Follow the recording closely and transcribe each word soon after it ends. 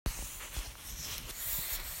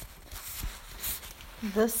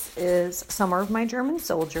This is Summer of My German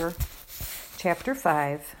Soldier, Chapter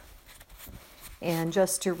 5. And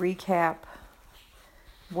just to recap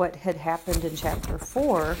what had happened in Chapter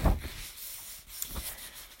 4,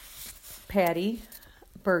 Patty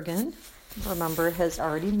Bergen, remember, has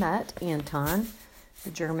already met Anton, the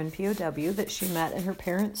German POW that she met in her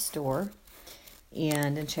parents' store.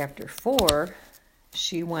 And in Chapter 4,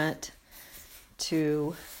 she went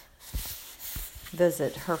to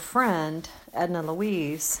visit her friend Edna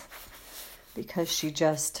Louise because she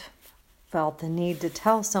just felt the need to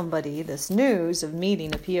tell somebody this news of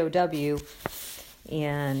meeting a POW,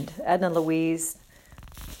 and Edna Louise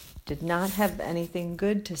did not have anything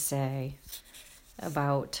good to say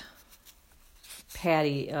about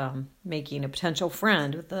Patty making a potential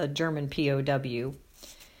friend with a German POW.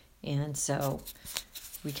 And so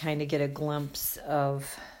we kind of get a glimpse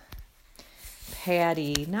of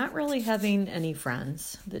Patty not really having any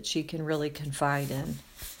friends that she can really confide in.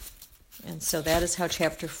 And so that is how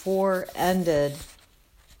Chapter 4 ended.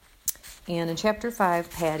 And in Chapter 5,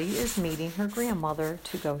 Patty is meeting her grandmother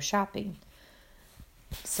to go shopping.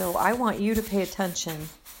 So I want you to pay attention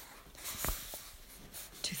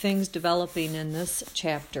to things developing in this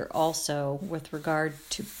chapter also with regard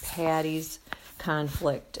to Patty's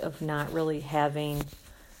conflict of not really having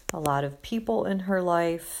a lot of people in her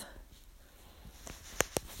life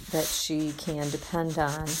that she can depend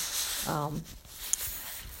on,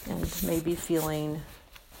 and maybe feeling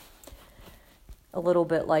a little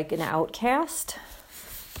bit like an outcast.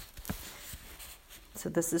 So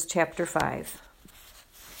this is Chapter 5,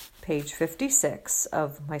 page 56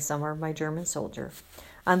 of My Summer of My German Soldier.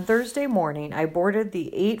 On Thursday morning, I boarded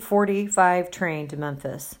the 8:45 train to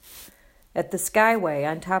Memphis. At the Skyway,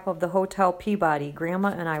 on top of the Hotel Peabody, Grandma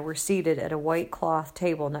and I were seated at a white cloth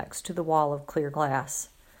table next to the wall of clear glass.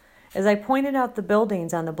 As I pointed out the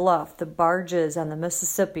buildings on the bluff, the barges on the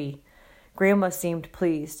Mississippi, Grandma seemed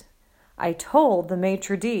pleased. I told the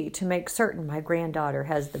maitre d' to make certain my granddaughter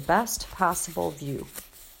has the best possible view.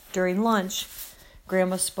 During lunch,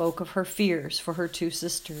 Grandma spoke of her fears for her two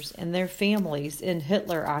sisters and their families in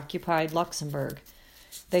Hitler-occupied Luxembourg.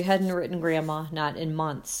 They hadn't written Grandma not in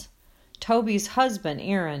months. Toby's husband,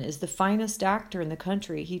 Aaron, is the finest doctor in the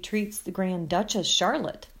country. He treats the Grand Duchess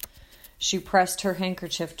Charlotte. She pressed her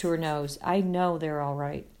handkerchief to her nose. I know they're all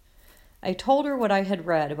right. I told her what I had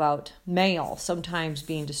read about mail sometimes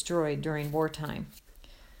being destroyed during wartime.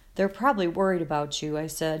 They're probably worried about you, I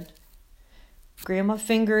said. Grandma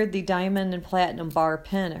fingered the diamond and platinum bar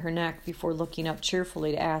pin at her neck before looking up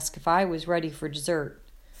cheerfully to ask if I was ready for dessert.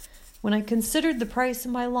 When I considered the price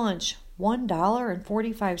of my lunch,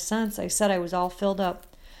 $1.45, I said I was all filled up.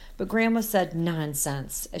 But Grandma said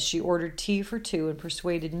nonsense as she ordered tea for two and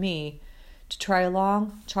persuaded me to try a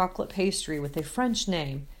long chocolate pastry with a French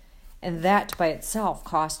name, and that by itself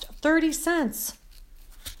cost 30 cents.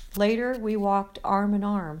 Later, we walked arm in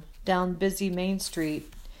arm down busy Main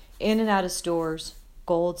Street, in and out of stores,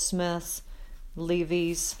 Goldsmiths,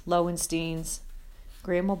 Levy's, Lowenstein's.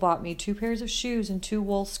 Grandma bought me 2 pairs of shoes and 2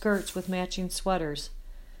 wool skirts with matching sweaters.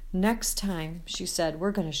 Next time, she said,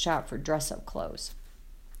 we're going to shop for dress-up clothes.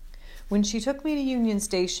 When she took me to Union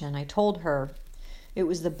Station, I told her it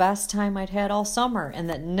was the best time I'd had all summer, and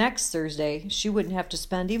that next Thursday she wouldn't have to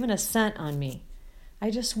spend even a cent on me. I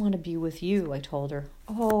just want to be with you, I told her.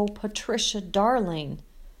 Oh, Patricia, darling.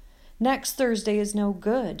 Next Thursday is no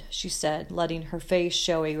good, she said, letting her face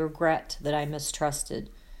show a regret that I mistrusted.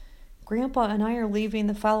 Grandpa and I are leaving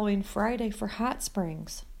the following Friday for Hot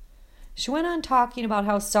Springs. She went on talking about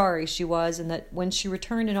how sorry she was and that when she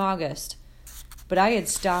returned in August, but I had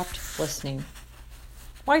stopped listening.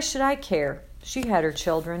 Why should I care? She had her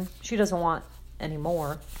children. She doesn't want any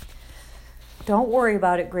more. Don't worry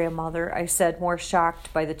about it, Grandmother, I said, more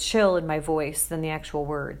shocked by the chill in my voice than the actual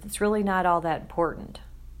words. It's really not all that important.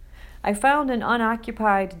 I found an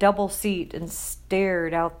unoccupied double seat and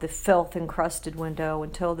stared out the filth-encrusted window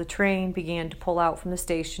until the train began to pull out from the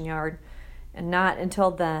station yard, and not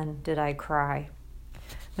until then did I cry.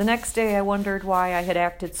 The next day I wondered why I had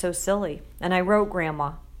acted so silly, and I wrote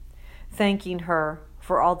Grandma, thanking her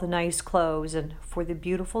for all the nice clothes and for the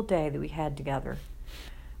beautiful day that we had together.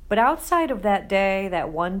 But outside of that day, that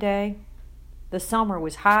one day, the summer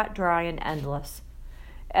was hot, dry, and endless.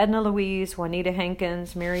 Edna Louise, Juanita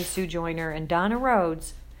Hankins, Mary Sue Joyner, and Donna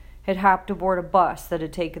Rhodes had hopped aboard a bus that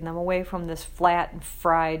had taken them away from this flat and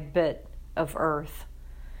fried bit of earth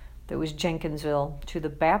that was Jenkinsville to the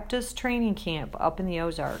Baptist training camp up in the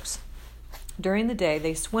Ozarks. During the day,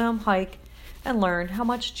 they swim, hike, and learn how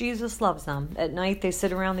much Jesus loves them. At night, they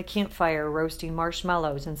sit around the campfire roasting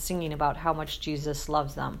marshmallows and singing about how much Jesus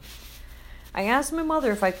loves them. I asked my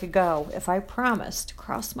mother if I could go, if I promised,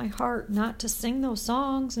 crossed my heart not to sing those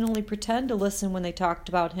songs and only pretend to listen when they talked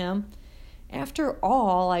about him. After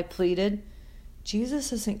all, I pleaded,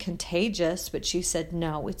 Jesus isn't contagious, but she said,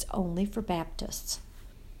 no, it's only for Baptists.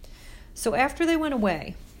 So after they went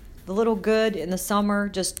away, the little good in the summer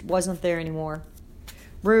just wasn't there anymore.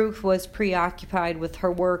 Ruth was preoccupied with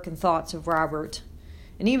her work and thoughts of Robert.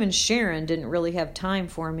 And even Sharon didn't really have time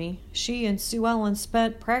for me. She and Sue Ellen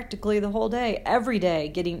spent practically the whole day, every day,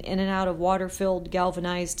 getting in and out of water-filled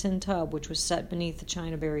galvanized tin tub which was set beneath the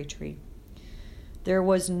China berry tree. There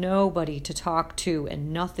was nobody to talk to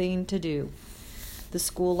and nothing to do. The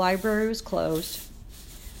school library was closed.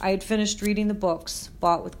 I had finished reading the books,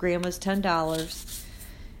 bought with Grandma's $10,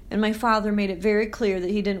 and my father made it very clear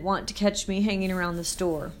that he didn't want to catch me hanging around the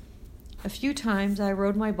store. A few times I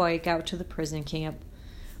rode my bike out to the prison camp.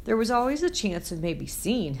 There was always a chance of maybe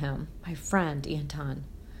seeing him, my friend Anton.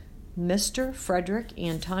 Mr. Frederick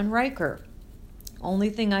Anton Riker. Only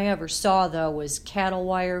thing I ever saw, though, was cattle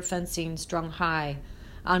wire fencing strung high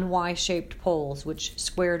on Y-shaped poles, which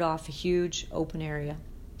squared off a huge open area.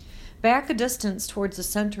 Back a distance towards the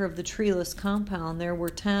center of the treeless compound, there were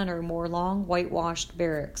 10 or more long whitewashed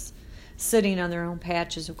barracks, sitting on their own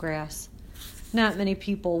patches of grass. Not many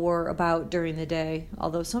people were about during the day,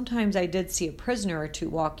 although sometimes I did see a prisoner or two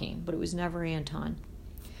walking, but it was never Anton.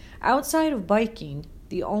 Outside of biking,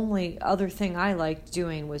 the only other thing I liked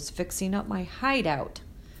doing was fixing up my hideout.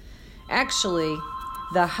 Actually,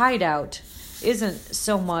 the hideout isn't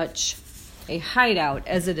so much a hideout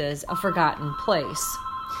as it is a forgotten place.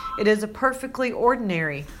 It is a perfectly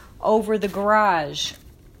ordinary, over the garage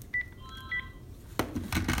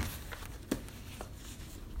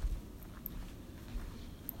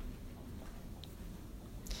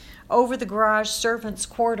servants'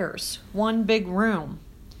 quarters, one big room,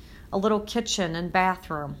 a little kitchen and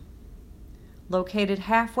bathroom, located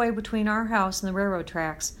halfway between our house and the railroad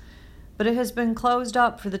tracks, but it has been closed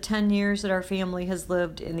up for the 10 years that our family has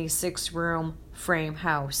lived in the 6-room frame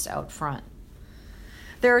house out front.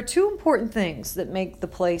 There are 2 important things that make the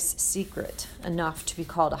place secret enough to be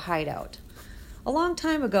called a hideout. A long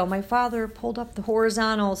time ago, my father pulled up the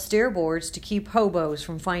horizontal stair boards to keep hobos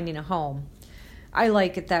from finding a home. I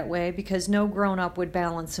like it that way because no grown-up would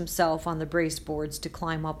balance himself on the brace boards to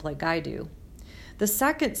climb up like I do. The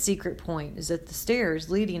second secret point is that the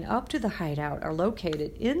stairs leading up to the hideout are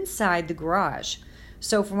located inside the garage,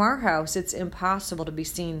 so from our house it's impossible to be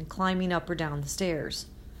seen climbing up or down the stairs.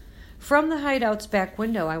 From the hideout's back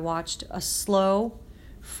window, I watched a slow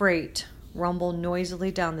freight rumble noisily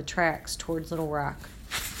down the tracks towards Little Rock.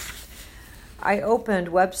 I opened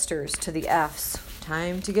Webster's to the F's.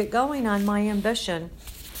 Time to get going on my ambition.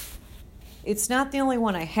 It's not the only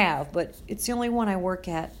one I have, but it's the only one I work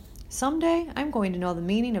at. Someday, I'm going to know the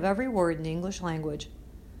meaning of every word in the English language.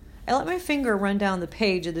 I let my finger run down the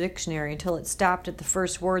page of the dictionary until it stopped at the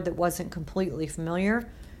first word that wasn't completely familiar.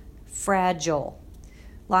 Fragile.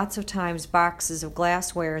 Lots of times boxes of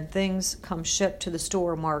glassware and things come shipped to the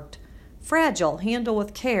store marked, fragile, handle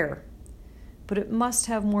with care. But it must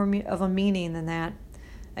have more of a meaning than that.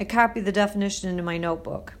 I copied the definition into my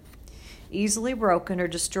notebook. Easily broken or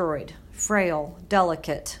destroyed, frail,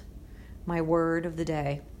 delicate. My word of the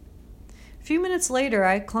day. A few minutes later,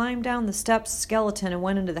 I climbed down the steps skeleton and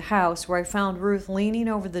went into the house, where I found Ruth leaning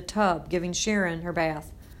over the tub, giving Sharon her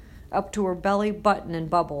bath. Up to her belly button in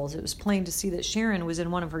bubbles, it was plain to see that Sharon was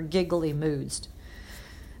in one of her giggly moods.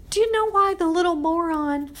 Do you know why the little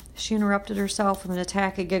moron? She interrupted herself with an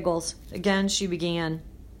attack of giggles. Again she began,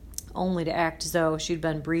 only to act as though she'd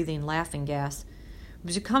been breathing laughing gas. It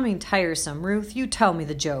was becoming tiresome. Ruth, you tell me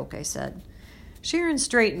the joke, I said. Sharon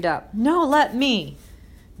straightened up. No, let me.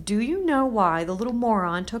 Do you know why the little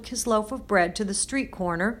moron took his loaf of bread to the street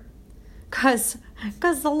corner? 'Cause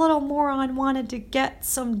the little moron wanted to get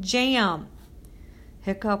some jam.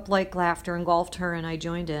 Hiccup-like laughter engulfed her, and I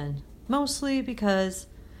joined in, mostly because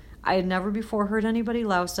I had never before heard anybody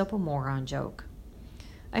louse up a moron joke.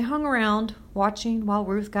 I hung around, watching while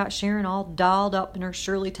Ruth got Sharon all dolled up in her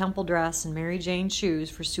Shirley Temple dress and Mary Jane shoes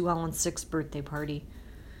for Sue Ellen's 6th birthday party.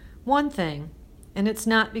 One thing, and it's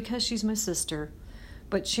not because she's my sister,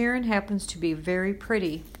 but Sharon happens to be very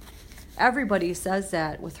pretty. Everybody says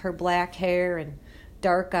that. With her black hair and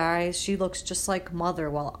dark eyes, she looks just like Mother,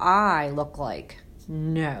 while I look like...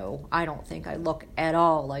 No, I don't think I look at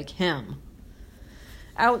all like him.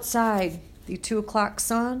 Outside, the 2:00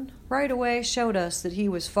 sun right away showed us that he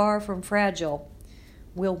was far from fragile.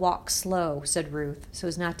 We'll walk slow, said Ruth, so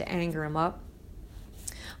as not to anger him up.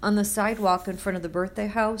 On the sidewalk in front of the birthday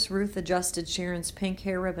house, Ruth adjusted Sharon's pink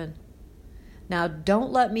hair ribbon. Now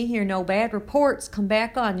don't let me hear no bad reports come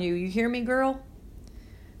back on you. You hear me, girl?"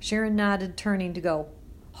 Sharon nodded, turning to go.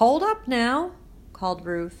 "Hold up now," called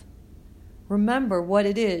Ruth. "Remember what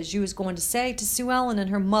it is you was going to say to Sue Ellen and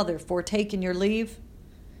her mother 'fore taking your leave."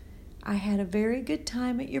 "I had a very good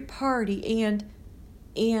time at your party and,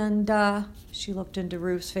 she looked into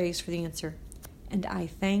Ruth's face for the answer. "And I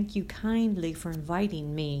thank you kindly for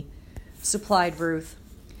inviting me," supplied Ruth.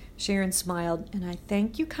 Sharon smiled. "And I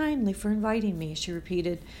thank you kindly for inviting me," she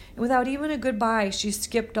repeated, and without even a goodbye, she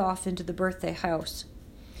skipped off into the birthday house.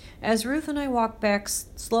 As Ruth and I walked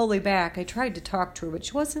slowly back, I tried to talk to her, but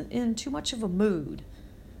she wasn't in too much of a mood.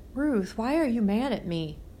 "Ruth, why are you mad at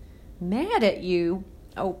me?" "Mad at you?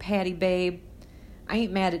 Oh, Patty, babe, I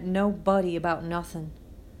ain't mad at nobody about nothing.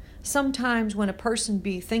 Sometimes when a person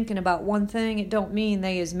be thinking about one thing, it don't mean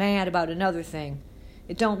they is mad about another thing.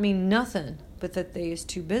 It don't mean nothing but that they is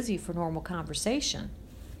too busy for normal conversation."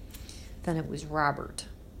 Then it was Robert.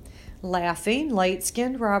 Laughing,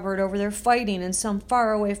 light-skinned Robert over there fighting in some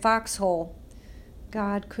faraway foxhole.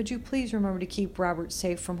 God, could you please remember to keep Robert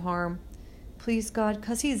safe from harm? Please, God,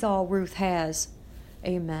 'cause he's all Ruth has.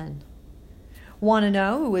 Amen. Want to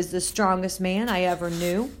know who is the strongest man I ever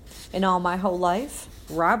knew in all my whole life?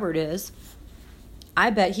 Robert is.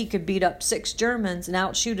 I bet he could beat up 6 Germans and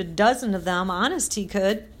outshoot a dozen of them. Honest, he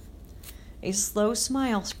could. A slow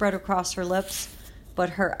smile spread across her lips,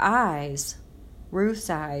 but her eyes, Ruth's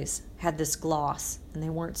eyes, had this gloss, and they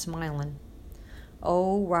weren't smiling.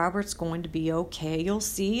 "Oh, Robert's going to be okay, you'll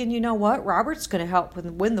see. And you know what? Robert's going to help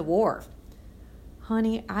win the war."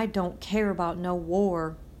 "Honey, I don't care about no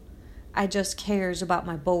war. I just cares about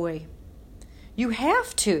my boy." "You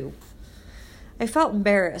have to." I felt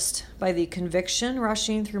embarrassed by the conviction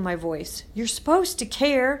rushing through my voice. "You're supposed to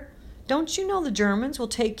care. Don't you know the Germans will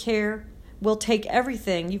take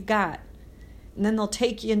everything you've got, and then they'll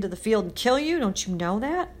take you into the field and kill you? Don't you know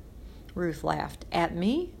that?" Ruth laughed. "At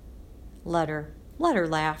me? Let her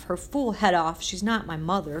laugh her fool head off. She's not my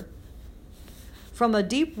mother." From a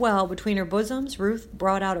deep well between her bosoms, Ruth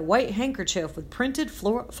brought out a white handkerchief with printed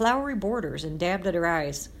flowery borders and dabbed at her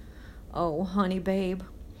eyes. "Oh, honey, babe,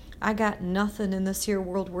 I got nothing in this here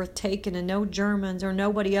world worth taking, and no Germans or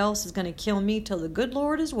nobody else is going to kill me till the good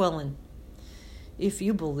Lord is willing." "If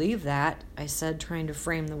you believe that," I said, trying to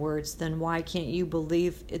frame the words, "then why can't you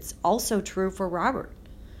believe it's also true for Robert?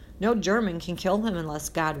 No German can kill him unless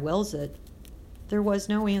God wills it." There was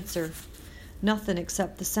no answer. Nothing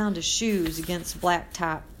except the sound of shoes against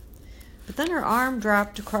blacktop. But then her arm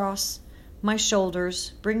dropped across my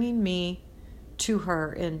shoulders, bringing me to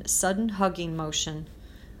her in sudden hugging motion.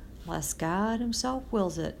 "Unless God himself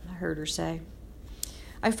wills it," I heard her say.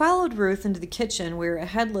 I followed Ruth into the kitchen where a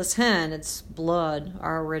headless hen, its blood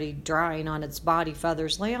already drying on its body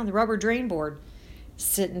feathers, lay on the rubber drain board.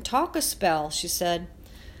 "Sit and talk a spell," she said.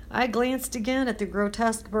 I glanced again at the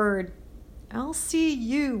grotesque bird. "I'll see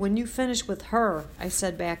you when you finish with her," I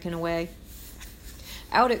said, backing away.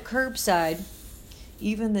 Out at curbside,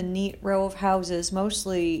 even the neat row of houses,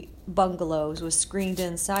 mostly bungalows with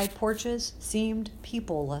screened-in side porches, seemed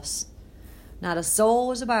peopleless. Not a soul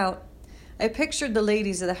was about. I pictured the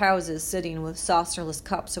ladies of the houses sitting with saucerless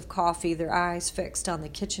cups of coffee, their eyes fixed on the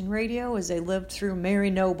kitchen radio as they lived through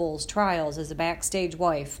Mary Noble's trials as a backstage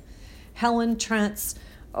wife, Helen Trent's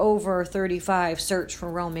over 35 search for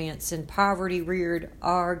romance, and poverty-reared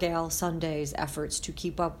Argyle Sunday's efforts to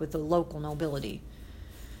keep up with the local nobility.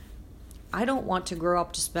 I don't want to grow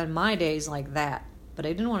up to spend my days like that, but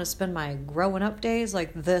I didn't want to spend my growing-up days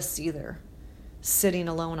like this either, sitting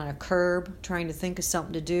alone on a curb, trying to think of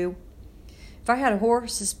something to do. If I had a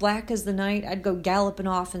horse as black as the night, I'd go galloping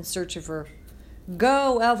off in search of her.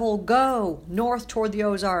 "Go, Evel, go, north toward the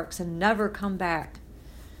Ozarks, and never come back."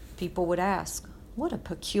 People would ask, "What a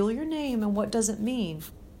peculiar name, and what does it mean?"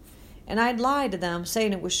 And I'd lie to them,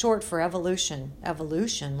 saying it was short for evolution,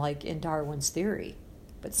 like in Darwin's theory.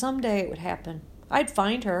 But someday it would happen. I'd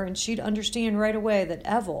find her, and she'd understand right away that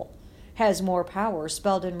Evel has more power,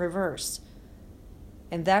 spelled in reverse.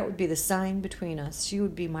 And that would be the sign between us. She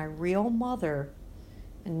would be my real mother,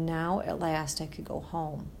 and now at last I could go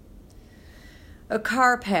home. A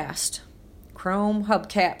car passed. Chrome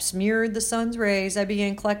hubcaps mirrored the sun's rays. I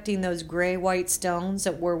began collecting those gray-white stones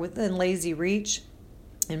that were within lazy reach.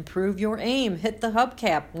 Improve your aim, hit the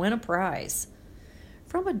hubcap, win a prize.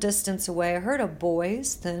 From a distance away, I heard a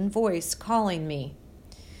boy's thin voice calling me.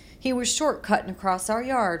 He was short-cutting across our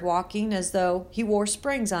yard, walking as though he wore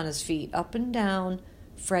springs on his feet, up and down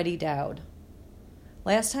Freddie Dowd.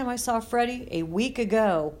 Last time I saw Freddie, a week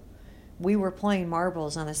ago, we were playing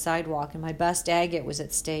marbles on the sidewalk, and my best agate was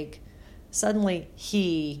at stake. Suddenly,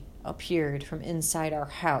 he appeared from inside our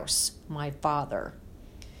house, my father.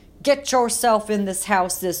 "Get yourself in this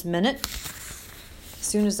house this minute." As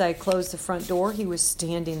soon as I closed the front door, he was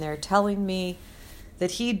standing there telling me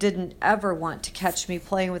that he didn't ever want to catch me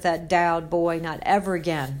playing with that Dowd boy, not ever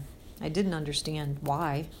again. I didn't understand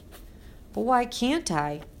why. But why can't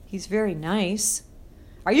I? He's very nice.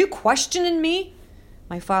 "Are you questioning me?"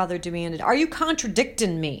 my father demanded. "Are you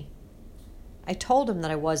contradicting me?" I told him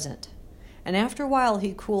that I wasn't. And after a while,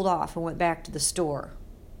 he cooled off and went back to the store.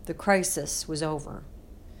 The crisis was over.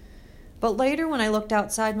 But later, when I looked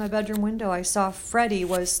outside my bedroom window, I saw Freddie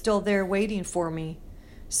was still there waiting for me.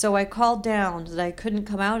 So I called down that I couldn't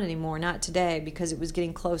come out anymore, not today, because it was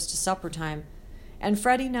getting close to supper time. And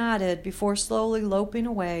Freddie nodded before slowly loping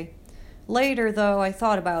away. Later, though, I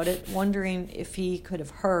thought about it, wondering if he could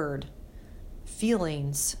have heard.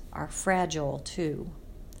 Feelings are fragile, too.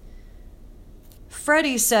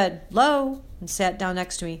 Freddie said, "'Lo," and sat down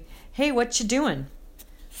next to me. "Hey, what you doing?"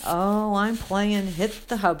 "Oh, I'm playing Hit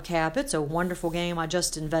the Hubcap. It's a wonderful game I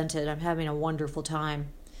just invented. I'm having a wonderful time."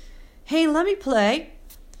 "Hey, let me play."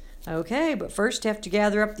 "Okay, but first you have to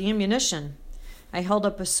gather up the ammunition." I held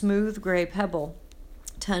up a smooth gray pebble.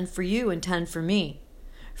 10 for you and 10 for me.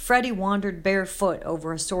 Freddie wandered barefoot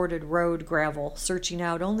over assorted road gravel, searching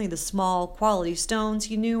out only the small, quality stones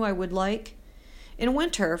he knew I would like. In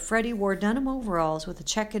winter, Freddie wore denim overalls with a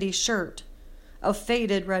checkety shirt of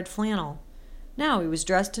faded red flannel. Now he was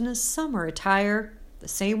dressed in his summer attire, the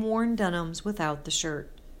same worn denims without the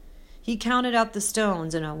shirt. He counted out the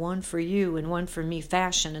stones in a 1 for you and 1 for me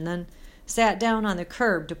fashion, and then sat down on the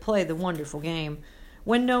curb to play the wonderful game.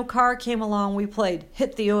 When no car came along, we played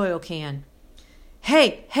Hit the Oil Can.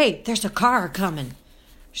 Hey, there's a car coming,"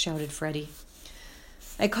 shouted Freddie.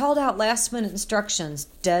 I called out last-minute instructions.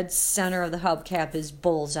 Dead center of the hubcap is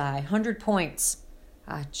bullseye. 100 points.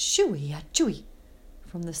 Achooey, achooey.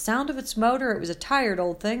 From the sound of its motor, it was a tired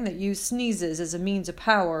old thing that used sneezes as a means of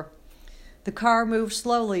power. The car moved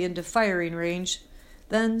slowly into firing range.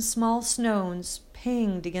 Then small stones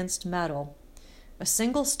pinged against metal. A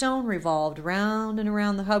single stone revolved round and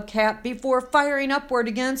around the hubcap before firing upward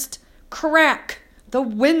against, crack, the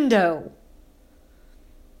window.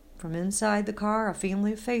 From inside the car, a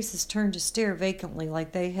family of faces turned to stare vacantly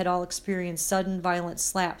like they had all experienced sudden violent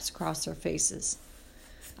slaps across their faces.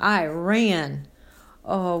 I ran.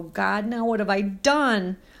 Oh, God, now what have I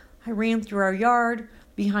done? I ran through our yard,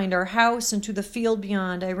 behind our house, and to the field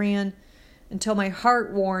beyond. I ran until my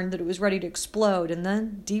heart warned that it was ready to explode, and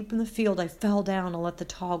then, deep in the field, I fell down and let the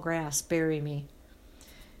tall grass bury me.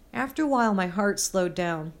 After a while, my heart slowed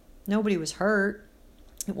down. Nobody was hurt.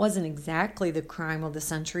 It wasn't exactly the crime of the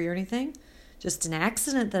century or anything, just an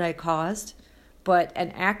accident that I caused, but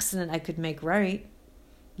an accident I could make right.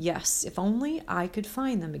 Yes, if only I could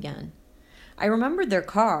find them again. I remembered their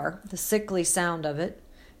car, the sickly sound of it,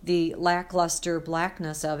 the lackluster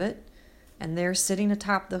blackness of it, and there sitting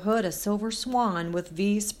atop the hood a silver swan with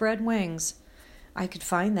V-spread wings. I could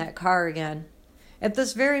find that car again. At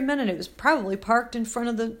this very minute it was probably parked in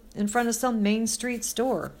front of some Main Street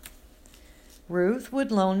store. Ruth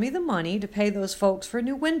would loan me the money to pay those folks for a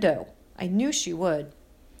new window. I knew she would.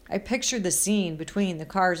 I pictured the scene between the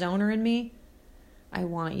car's owner and me. I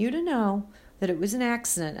want you to know that it was an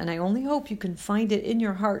accident, and I only hope you can find it in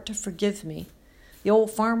your heart to forgive me. The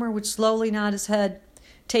old farmer would slowly nod his head,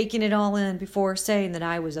 taking it all in before saying that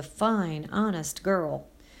I was a fine, honest girl.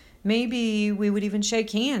 Maybe we would even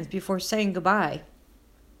shake hands before saying goodbye.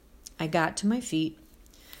 I got to my feet.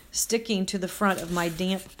 Sticking to the front of my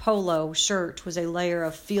damp polo shirt was a layer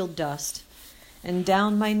of field dust, and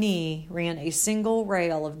down my knee ran a single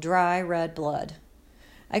rail of dry red blood.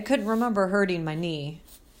 I couldn't remember hurting my knee.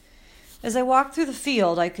 As I walked through the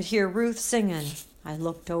field, I could hear Ruth singing. I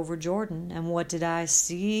looked over Jordan, and what did I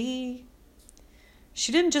see?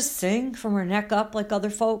 She didn't just sing from her neck up like other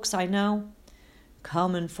folks I know.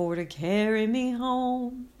 Coming for to carry me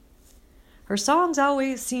home. Her songs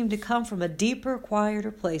always seemed to come from a deeper,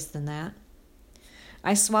 quieter place than that.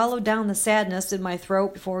 I swallowed down the sadness in my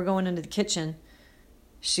throat before going into the kitchen.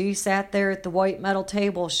 She sat there at the white metal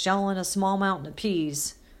table shelling a small mountain of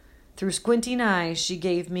peas. Through squinting eyes, she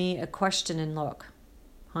gave me a questioning look.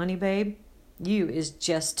 Honey, babe, you is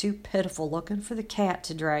just too pitiful looking for the cat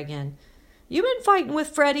to drag in. You been fighting with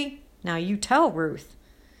Freddie? Now you tell Ruth.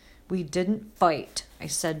 We didn't fight, I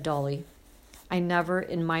said dully. I never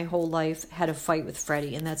in my whole life had a fight with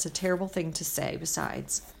Freddie, and that's a terrible thing to say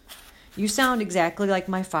besides. You sound exactly like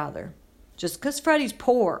my father. Just 'cause Freddie's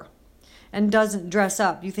poor and doesn't dress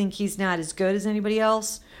up, you think he's not as good as anybody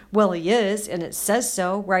else? Well, he is, and it says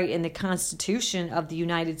so right in the Constitution of the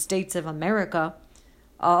United States of America.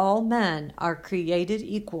 All men are created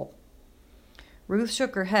equal. Ruth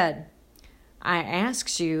shook her head. I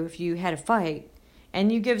asks you if you had a fight,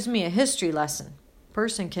 and you gives me a history lesson.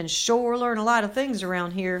 Person can sure learn a lot of things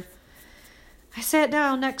around here. I sat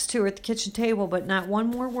down next to her at the kitchen table, but not one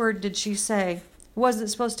more word did she say. It wasn't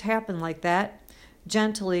supposed to happen like that.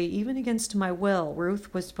 Gently, even against my will,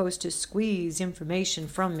 Ruth was supposed to squeeze information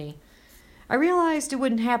from me. I realized it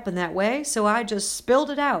wouldn't happen that way, so I just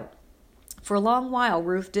spilled it out. For a long while,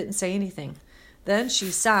 Ruth didn't say anything. Then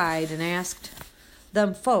she sighed and asked,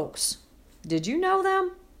 Them folks, did you know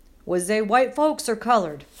them? Was they white folks or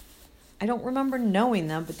colored? I don't remember knowing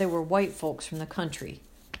them, but they were white folks from the country.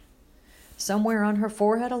 Somewhere on her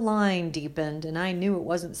forehead a line deepened, and I knew it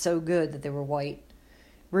wasn't so good that they were white.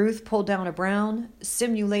 Ruth pulled down a brown,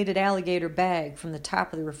 simulated alligator bag from the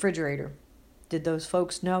top of the refrigerator. Did those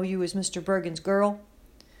folks know you as Mr. Bergen's girl?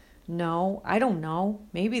 No, I don't know.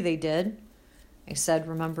 Maybe they did, I said,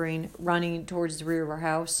 remembering running towards the rear of our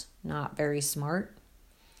house. Not very smart.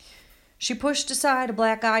 She pushed aside a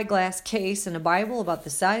black eyeglass case and a Bible about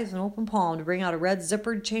the size of an open palm to bring out a red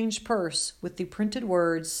zippered change purse with the printed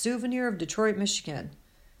words, Souvenir of Detroit, Michigan.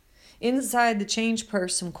 Inside the change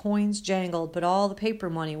purse, some coins jangled, but all the paper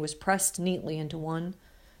money was pressed neatly into one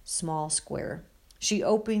small square. She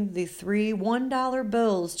opened the 3 $1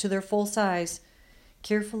 bills to their full size.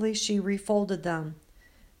 Carefully, she refolded them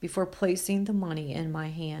before placing the money in my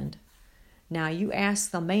hand. Now you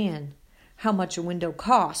ask the man how much a window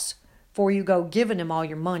costs before you go giving him all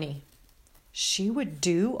your money. She would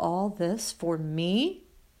do all this for me?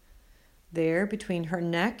 There, between her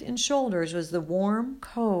neck and shoulders, was the warm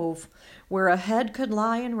cove where a head could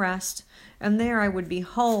lie and rest, and there I would be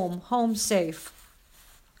home safe.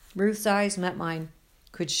 Ruth's eyes met mine.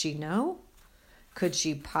 Could she know? Could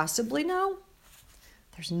she possibly know?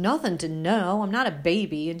 There's nothing to know. I'm not a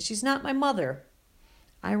baby, and she's not my mother.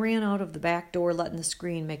 I ran out of the back door, letting the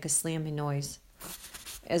screen make a slamming noise.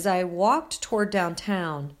 As I walked toward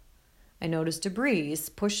downtown, I noticed a breeze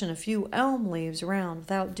pushing a few elm leaves around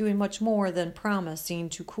without doing much more than promising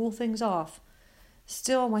to cool things off.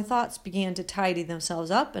 Still, my thoughts began to tidy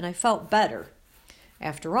themselves up, and I felt better.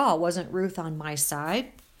 After all, wasn't Ruth on my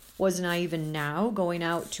side? Wasn't I even now going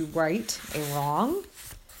out to right a wrong?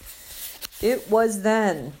 It was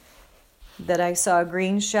then that I saw a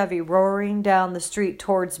green Chevy roaring down the street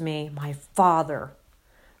towards me, my father.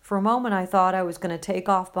 For a moment I thought I was going to take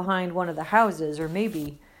off behind one of the houses, or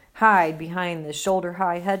maybe hide behind the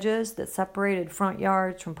shoulder-high hedges that separated front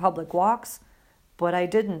yards from public walks, but I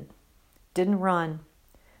didn't. Didn't run.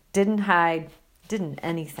 Didn't hide. Didn't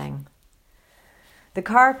anything. The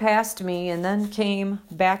car passed me and then came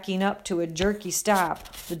backing up to a jerky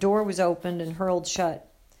stop. The door was opened and hurled shut.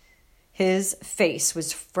 His face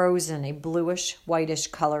was frozen, a bluish-whitish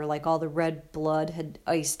color like all the red blood had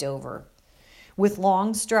iced over. With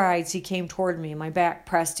long strides, he came toward me, my back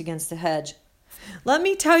pressed against the hedge. Let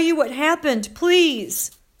me tell you what happened,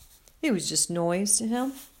 please. It was just noise to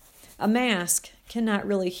him. A mask cannot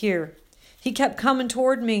really hear. He kept coming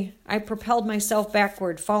toward me. I propelled myself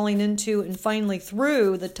backward, falling into and finally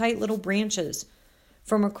through the tight little branches.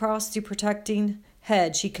 From across the protecting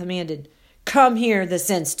hedge, he commanded, Come here this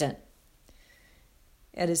instant.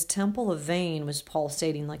 At his temple, a vein was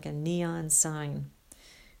pulsating like a neon sign.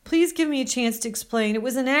 Please give me a chance to explain. It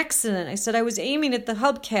was an accident. I said I was aiming at the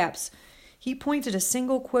hubcaps. He pointed a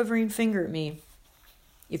single quivering finger at me.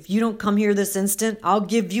 If you don't come here this instant, I'll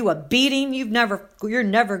give you a beating you're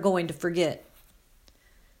never going to forget.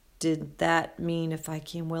 Did that mean if I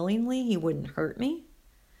came willingly, he wouldn't hurt me?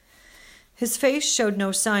 His face showed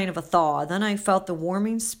no sign of a thaw. Then I felt the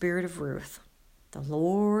warming spirit of Ruth. The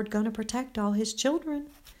Lord gonna protect all his children.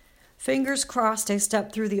 Fingers crossed, I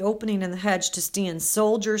stepped through the opening in the hedge to stand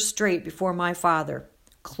soldier straight before my father.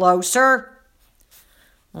 Closer!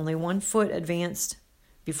 Only 1 foot advanced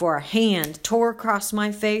before a hand tore across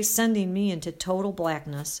my face, sending me into total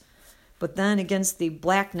blackness. But then against the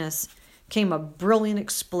blackness came a brilliant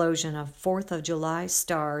explosion of 4th of July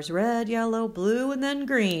stars, red, yellow, blue, and then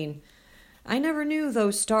green. I never knew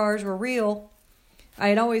those stars were real. I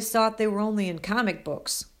had always thought they were only in comic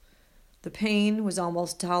books. The pain was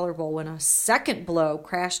almost tolerable when a second blow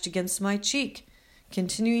crashed against my cheek,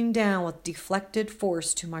 continuing down with deflected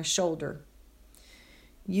force to my shoulder.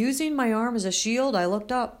 Using my arm as a shield, I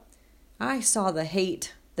looked up. I saw the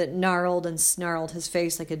hate that gnarled and snarled his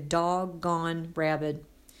face like a dog gone rabid.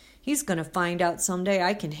 He's going to find out someday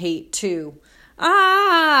I can hate too.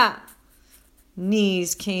 Ah!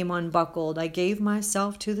 Knees came unbuckled. I gave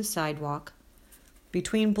myself to the sidewalk.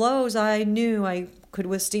 Between blows, I knew I could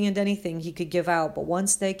withstand anything he could give out, but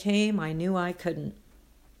once they came, I knew I couldn't.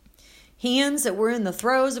 Hands that were in the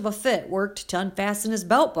throes of a fit worked to unfasten his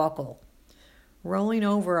belt buckle. Rolling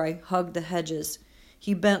over, I hugged the hedges.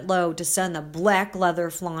 He bent low to send the black leather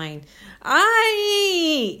flying.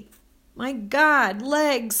 Aye! My God,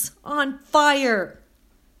 legs on fire!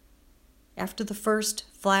 After the first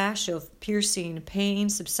flash of piercing pain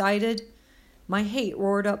subsided, my hate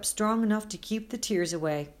roared up strong enough to keep the tears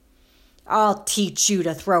away. I'll teach you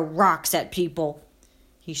to throw rocks at people,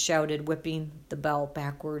 he shouted, whipping the bell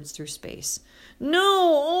backwards through space. No,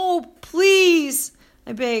 oh, please,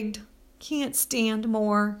 I begged. Can't stand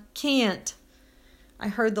more, can't. I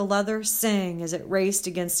heard the leather sing as it raced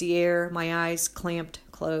against the air, my eyes clamped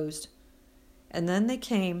closed. And then they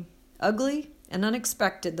came, ugly and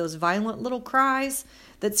unexpected, those violent little cries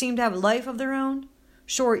that seemed to have a life of their own,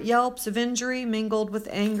 short yelps of injury mingled with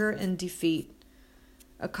anger and defeat.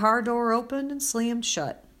 A car door opened and slammed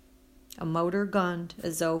shut. A motor gunned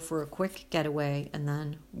as though for a quick getaway and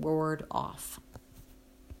then roared off.